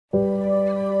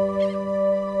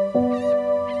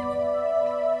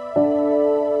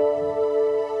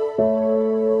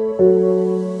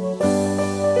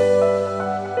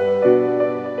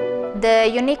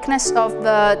uniqueness of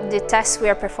the test we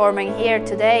are performing here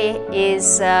today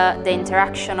is the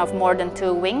interaction of more than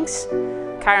 2 wings.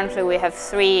 Currently we have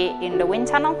 3 in the wind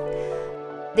tunnel.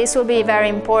 This will be very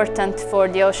important for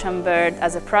the Oceanbird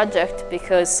as a project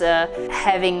because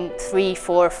having 3,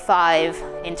 4, 5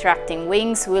 interacting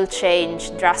wings will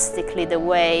change drastically the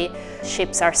way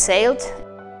ships are sailed.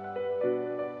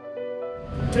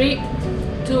 3,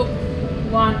 2,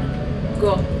 1,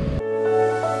 go!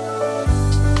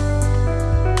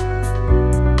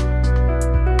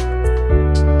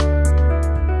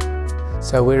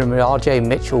 So we're in the R.J.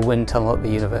 Mitchell wind tunnel at the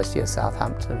University of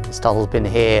Southampton. This tunnel's been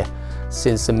here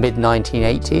since the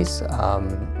mid-1980s.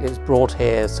 It was brought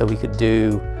here so we could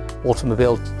do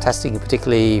automobile testing,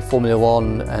 particularly Formula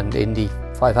 1 and Indy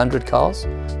 500 cars.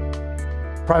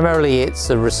 Primarily it's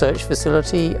a research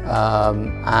facility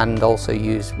and also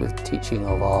used with teaching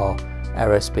of our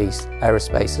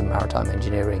aerospace and maritime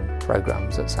engineering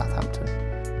programs at Southampton.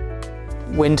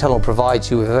 Wind tunnel provides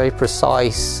you with a very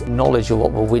precise knowledge of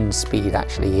what the wind speed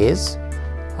actually is,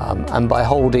 and by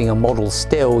holding a model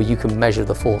still you can measure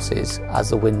the forces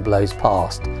as the wind blows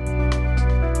past.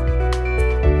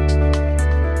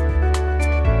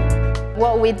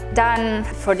 What we've done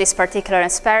for this particular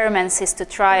experiments is to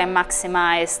try and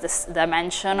maximize the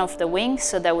dimension of the wings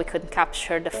so that we could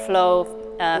capture the flow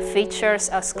features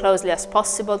as closely as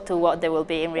possible to what they will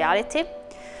be in reality.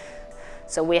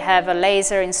 So we have a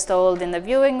laser installed in the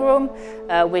viewing room,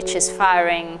 which is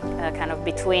firing kind of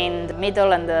between the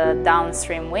middle and the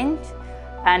downstream wind,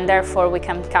 and therefore we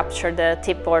can capture the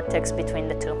tip vortex between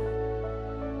the two.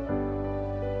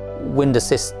 Wind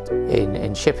assist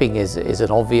in shipping is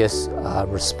an obvious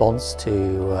response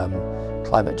to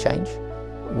climate change.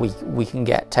 We can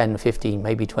get 10, 15,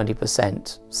 maybe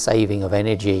 20% saving of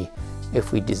energy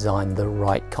if we design the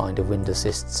right kind of wind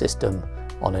assist system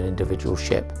on an individual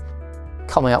ship.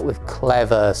 Coming up with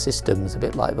clever systems, a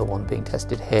bit like the one being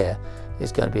tested here,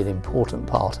 is going to be an important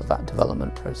part of that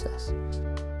development process.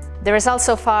 The results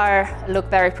so far look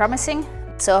very promising.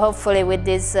 So hopefully with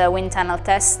this wind tunnel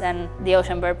test and the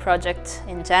Oceanbird project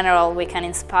in general, we can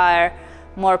inspire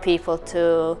more people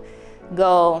to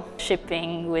go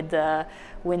shipping with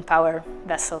wind power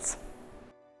vessels.